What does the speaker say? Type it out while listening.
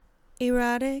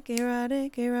Erotic,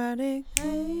 erotic, erotic.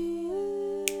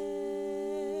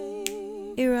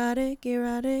 Erotic,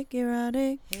 erotic,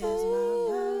 erotic. Here's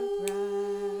my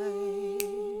birthright.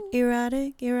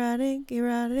 Erotic, erotic,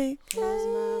 erotic. Here's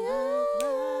my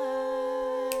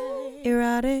birthright.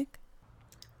 Erotic.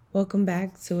 Welcome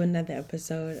back to another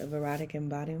episode of Erotic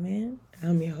Embodiment.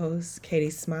 I'm your host,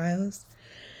 Katie Smiles.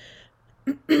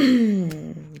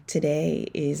 Today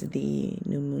is the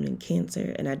new moon in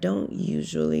Cancer, and I don't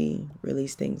usually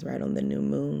release things right on the new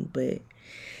moon, but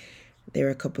there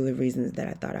are a couple of reasons that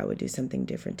I thought I would do something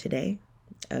different today.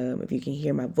 If you can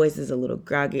hear, my voice is a little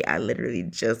groggy. I literally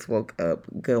just woke up.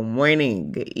 Good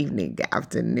morning, good evening, good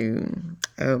afternoon.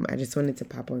 I just wanted to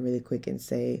pop on really quick and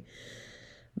say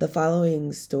the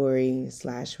following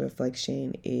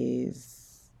story/reflection is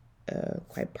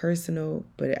quite personal,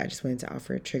 but I just wanted to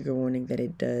offer a trigger warning that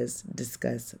it does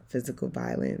discuss physical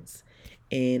violence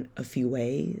in a few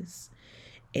ways.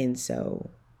 And so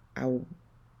I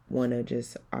want to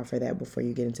just offer that before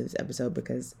you get into this episode,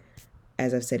 because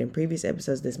as I've said in previous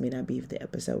episodes, this may not be the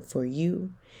episode for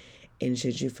you. And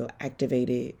should you feel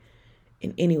activated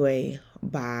in any way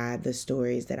by the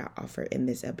stories that I offer in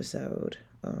this episode,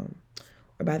 or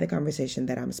by the conversation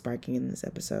that I'm sparking in this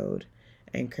episode,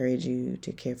 I encourage you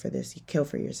to care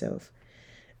for yourself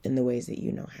in the ways that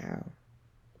you know how.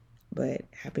 But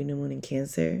happy new moon in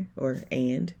Cancer,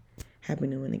 and happy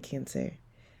new moon in Cancer.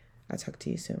 I'll talk to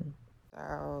you soon.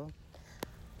 So,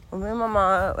 when me and my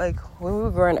mom, when we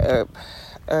were growing up,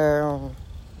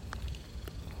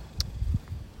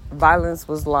 violence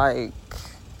was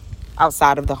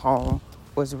outside of the home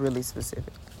was really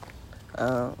specific.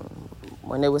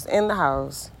 When it was in the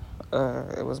house,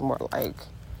 it was more like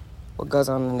what goes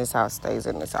on in this house stays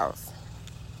in this house.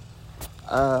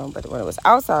 But when it was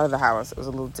outside of the house, it was a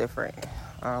little different.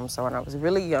 So when I was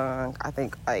really young, I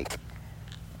think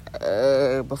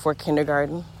before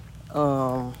kindergarten, I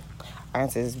got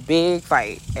into this big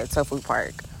fight at Tufley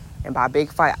Park. And by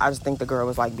big fight, I just think the girl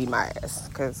was beat my ass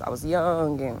because I was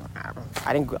young and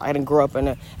I didn't grow up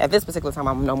at this particular time.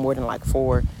 I'm no more than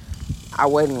 4. I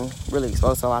wasn't really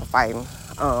exposed to a lot of fighting.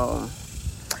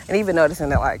 And even noticing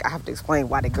that I have to explain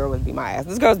why the girl would beat my ass.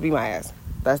 This girl's beat my ass.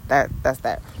 That's that.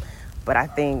 But I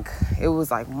think it was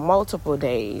multiple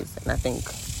days, and I think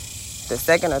the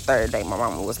second or third day, my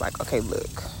mama was like, "Okay,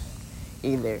 look,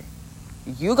 either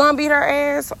you gonna beat her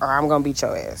ass or I'm gonna beat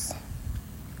your ass.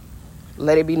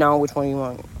 Let it be known which one you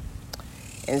want."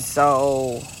 And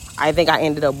so I think I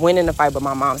ended up winning the fight, but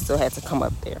my mom still had to come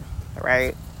up there,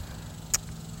 right?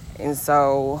 And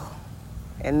so,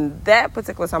 in that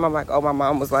particular time, I'm like, oh, my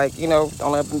mom was like, don't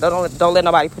let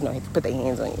nobody put their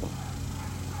hands on you.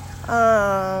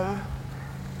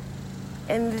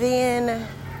 And then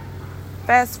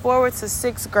fast forward to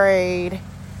 6th grade,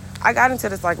 I got into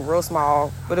this real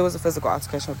small, but it was a physical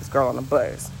altercation with this girl on the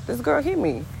bus. This girl hit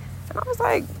me, and I was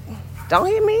like, don't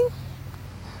hit me.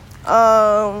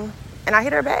 And I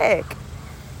hit her back.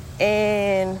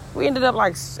 And we ended up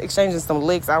exchanging some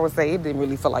licks. I would say it didn't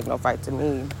really feel like no fight to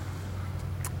me.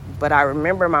 But I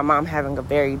remember my mom having a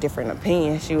very different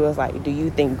opinion. She was like, do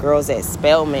you think girls at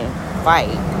Spelman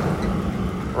fight?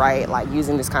 Right?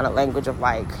 Using this kind of language of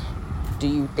do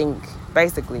you think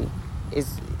basically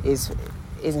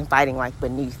isn't fighting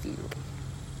beneath you?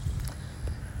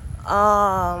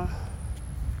 But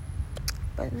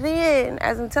then,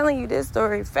 as I'm telling you this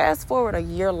story, fast forward a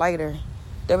year later,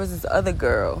 there was this other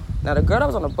girl. Now, the girl that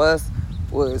was on the bus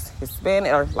was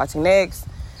Hispanic or Latinx,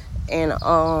 and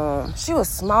she was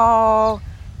small,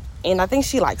 and I think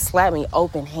she slapped me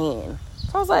open hand.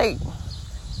 So I was like,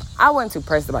 I wasn't too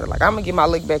pressed about it. I'm gonna get my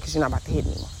lick back because she's not about to hit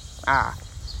me.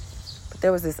 But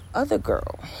there was this other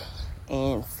girl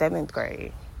in 7th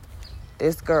grade.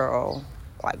 This girl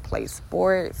played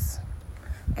sports,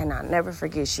 and I'll never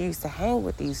forget, she used to hang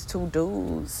with these 2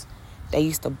 dudes. They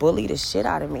used to bully the shit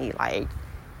out of me.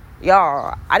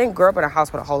 Y'all, I didn't grow up in a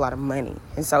house with a whole lot of money.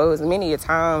 And so it was many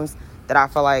times that I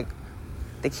felt like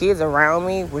the kids around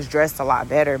me was dressed a lot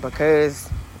better because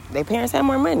their parents had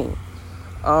more money.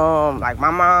 My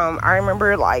mom, I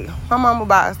remember, my mom would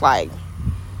buy us,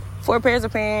 4 pairs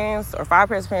of pants or 5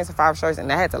 pairs of pants and 5 shirts, and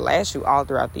that had to last you all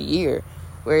throughout the year.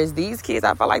 Whereas these kids,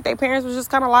 I felt like their parents was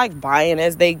just kind of buying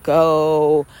as they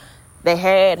go. They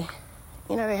had,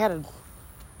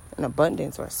 an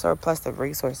abundance or a surplus of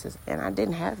resources, and I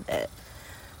didn't have that.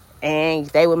 And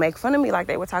they would make fun of me.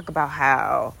 They would talk about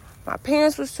how my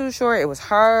pants was too short. It was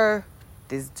her,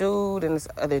 this dude, and this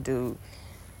other dude.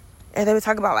 And they would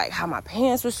talk about how my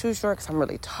pants was too short because I'm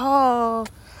really tall.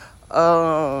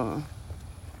 I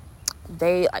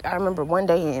remember one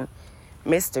day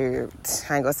Mr.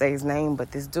 I ain't gonna say his name,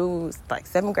 but this dude's like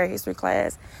 7th grade history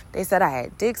class, they said I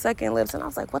had dick sucking lips, and I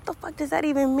was like, what the fuck does that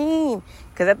even mean?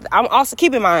 Because I'm also,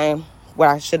 keep in mind what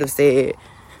I should have said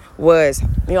was,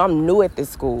 I'm new at this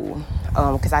school,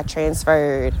 because I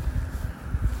transferred.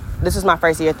 This was my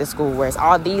first year at this school, whereas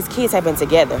all these kids have been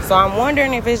together. So I'm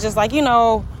wondering if it's just like,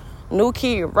 new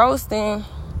kid roasting.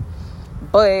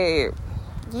 But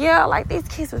yeah, like, these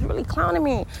kids was really clowning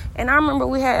me. And I remember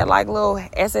we had like little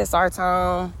SSR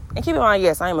time. And keep in mind,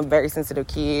 yes, I am a very sensitive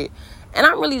kid, and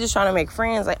I'm really just trying to make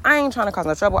friends. Like, I ain't trying to cause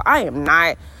no trouble. I am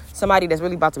not somebody that's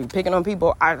really about to be picking on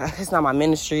people. It's not my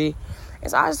ministry.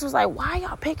 And so I just was like, why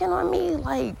y'all picking on me?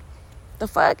 Like, the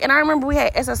fuck? And I remember we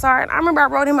had SSR, and I remember I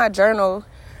wrote in my journal,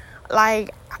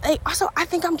 like, I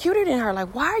think I'm cuter than her.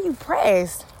 Like, why are you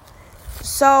pressed?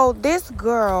 So this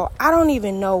girl, I don't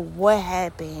even know what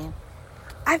happened.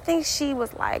 I think she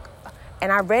was like,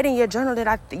 and I read in your journal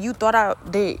that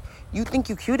you think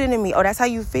you cuter than me. Oh, that's how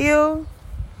you feel?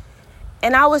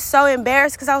 And I was so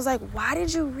embarrassed because I was like, why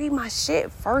did you read my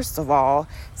shit, first of all?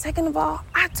 Second of all,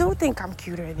 I do think I'm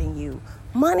cuter than you.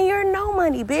 Money or no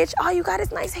money, bitch. All you got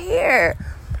is nice hair.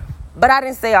 But I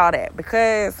didn't say all that,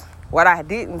 because what I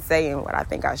didn't say and what I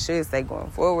think I should say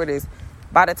going forward is,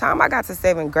 by the time I got to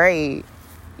 7th grade,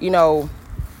 I'd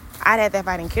had that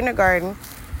fight in kindergarten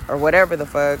or whatever the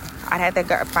fuck. I'd had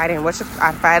that fight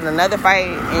I fight another fight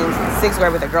in 6th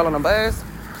grade with a girl on a bus.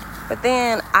 But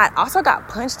then I also got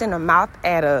punched in the mouth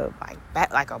at a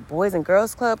Boys and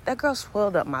Girls Club. That girl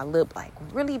swelled up my lip like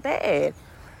really bad.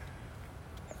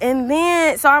 And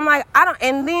then, so I'm like, I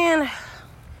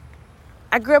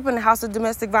grew up in a house of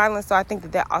domestic violence, so I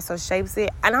think that also shapes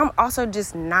it. And I'm also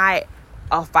just not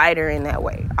a fighter in that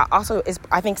way.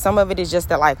 I think some of it is just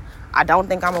that, like, I don't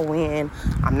think I'm a win.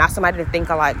 I'm not somebody to think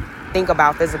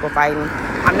about physical fighting.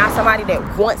 I'm not somebody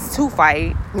that wants to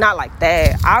fight. Not like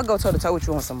that. I'll go toe to toe with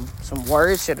you on some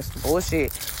word shit or some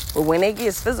bullshit. But when it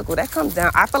gets physical, I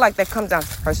feel like that comes down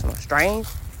to personal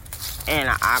strength. And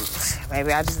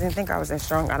maybe I just didn't think I was that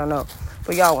strong. I don't know.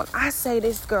 But y'all, when I say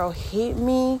this girl hit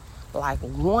me like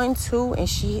 1-2, and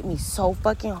she hit me so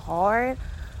fucking hard,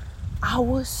 I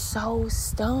was so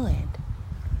stunned.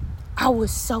 I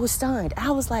was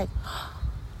like,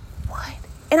 what?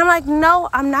 And I'm like, no,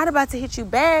 I'm not about to hit you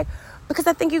back, because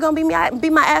I think you're going to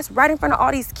beat my ass right in front of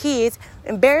all these kids,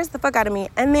 embarrass the fuck out of me.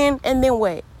 And then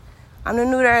what? I'm the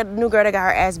new girl that got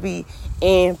her ass beat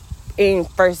in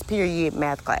first period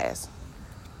math class.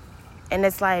 And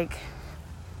it's like,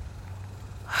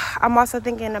 I'm also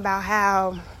thinking about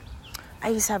how I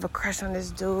used to have a crush on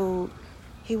this dude.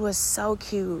 He was so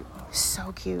cute.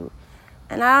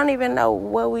 And I don't even know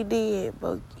what we did,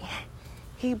 but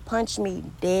he punched me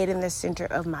dead in the center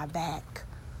of my back.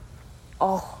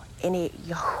 Oh, and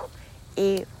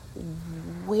it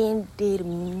winded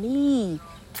me.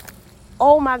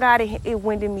 Oh my God, it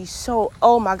winded me so.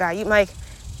 Oh my God,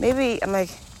 maybe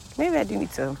I do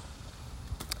need to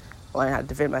learn how to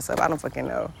defend myself. I don't fucking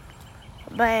know,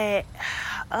 but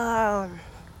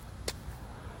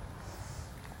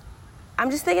I'm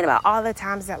just thinking about all the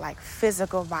times that, like,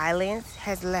 physical violence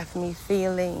has left me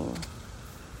feeling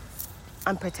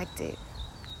unprotected.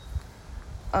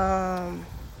 And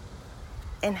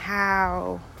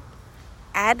how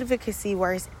advocacy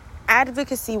work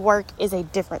is a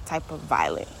different type of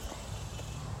violence.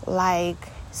 Like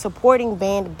supporting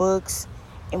banned books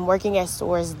and working at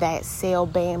stores that sell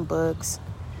banned books,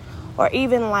 or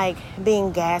even like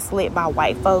being gaslit by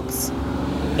white folks.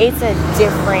 It's a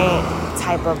different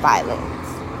type of violence.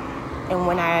 And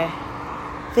when I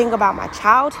think about my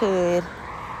childhood,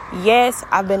 yes,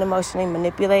 I've been emotionally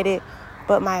manipulated,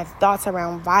 but my thoughts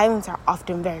around violence are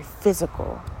often very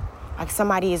physical. Like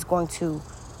somebody is going to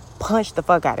punch the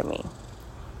fuck out of me,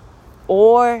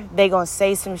 or they gonna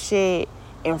say some shit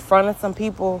in front of some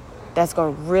people that's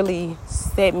gonna really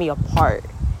set me apart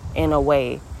in a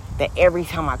way that every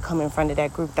time I come in front of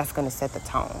that group, that's gonna set the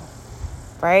tone,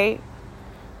 right?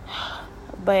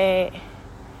 But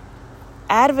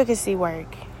advocacy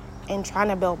work and trying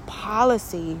to build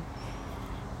policy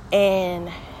and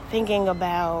thinking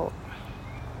about,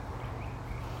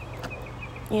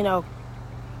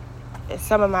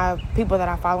 some of my people that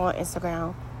I follow on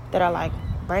Instagram that are like,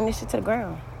 burn this shit to the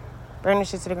ground.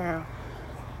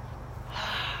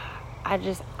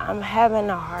 I'm having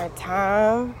a hard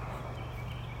time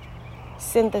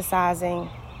synthesizing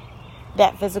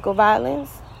that physical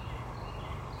violence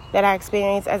that I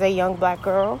experienced as a young black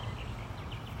girl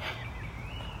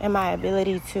and my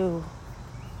ability to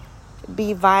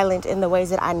be violent in the ways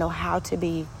that I know how to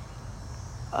be,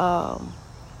 while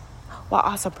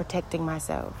also protecting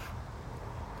myself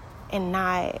and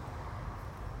not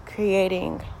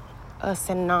creating a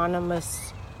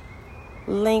synonymous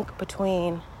link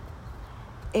between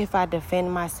if I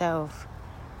defend myself,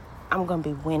 I'm going to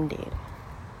be winded.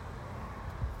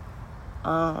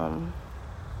 And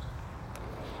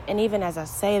even as I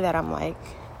say that, I'm like,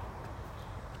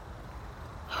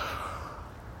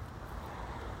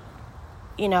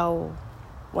 you know,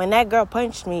 when that girl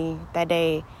punched me that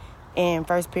day in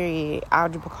first period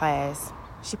algebra class,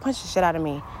 she punched the shit out of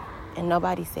me and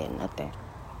nobody said nothing.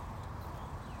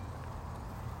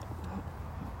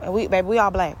 And we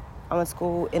all black. I went to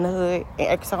school in the hood, in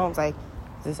Exxon's like,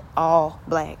 this is all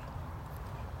black.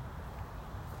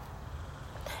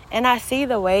 And I see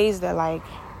the ways that, like,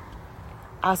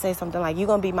 I'll say something like, you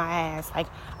gonna beat my ass. Like,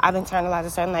 I've internalized a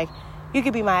certain, like, you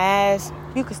could beat my ass,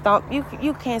 you could stomp,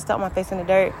 you can't stomp my face in the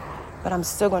dirt, but I'm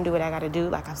still gonna do what I gotta do.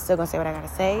 Like, I'm still gonna say what I gotta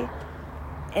say.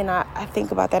 And I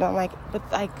think about that, I'm like, but,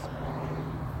 like,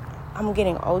 I'm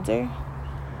getting older.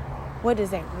 What does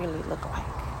that really look like?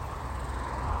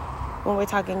 When we're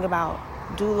talking about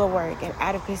doula work and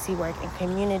advocacy work and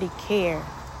community care,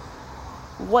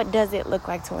 what does it look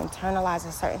like to internalize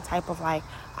a certain type of, like,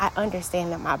 I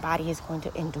understand that my body is going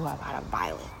to endure a lot of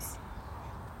violence?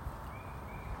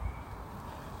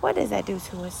 What does that do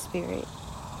to a spirit,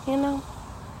 you know?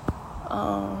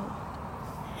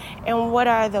 And what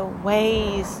are the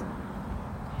ways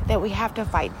that we have to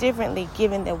fight differently,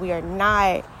 given that we are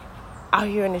not out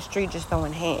here in the street just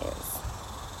throwing hands?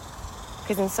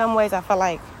 Because in some ways I feel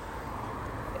like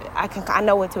I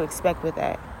know what to expect with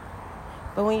that.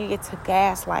 But when you get to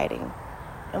gaslighting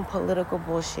and political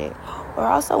bullshit, or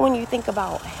also when you think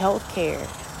about healthcare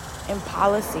and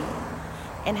policy,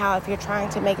 and how if you're trying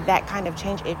to make that kind of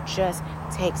change, it just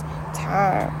takes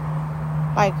time.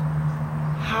 Like,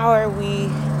 how are we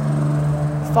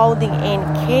folding in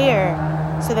care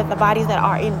so that the bodies that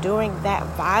are enduring that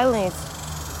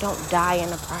violence don't die in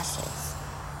the process?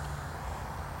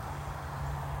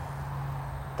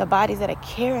 The bodies that are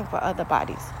caring for other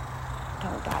bodies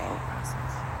don't die in the process.